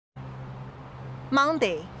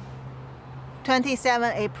Monday,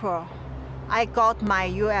 27 April, I got my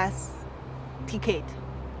US ticket.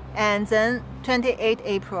 And then 28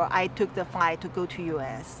 April, I took the flight to go to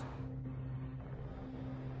US.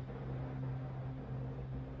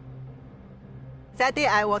 That day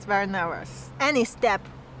I was very nervous. Any step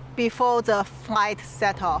before the flight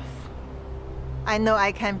set off, I know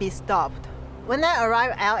I can be stopped. When I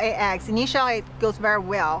arrive at LAX, initially it goes very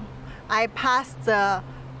well. I pass the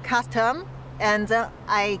custom and then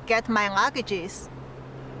I get my luggages.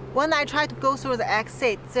 When I try to go through the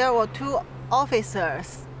exit, there were two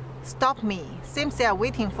officers stop me. Seems they are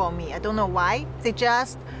waiting for me. I don't know why. They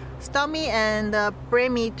just stop me and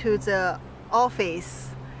bring me to the office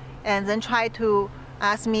and then try to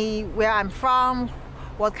ask me where I'm from,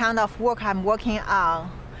 what kind of work I'm working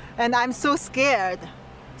on. And I'm so scared.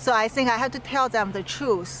 So I think I have to tell them the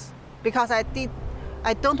truth because I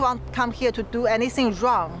don't want to come here to do anything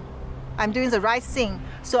wrong. I'm doing the right thing.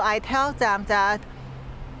 So I tell them that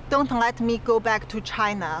don't let me go back to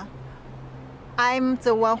China. I'm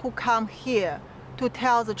the one who come here to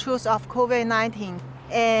tell the truth of COVID-19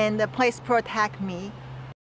 and please protect me.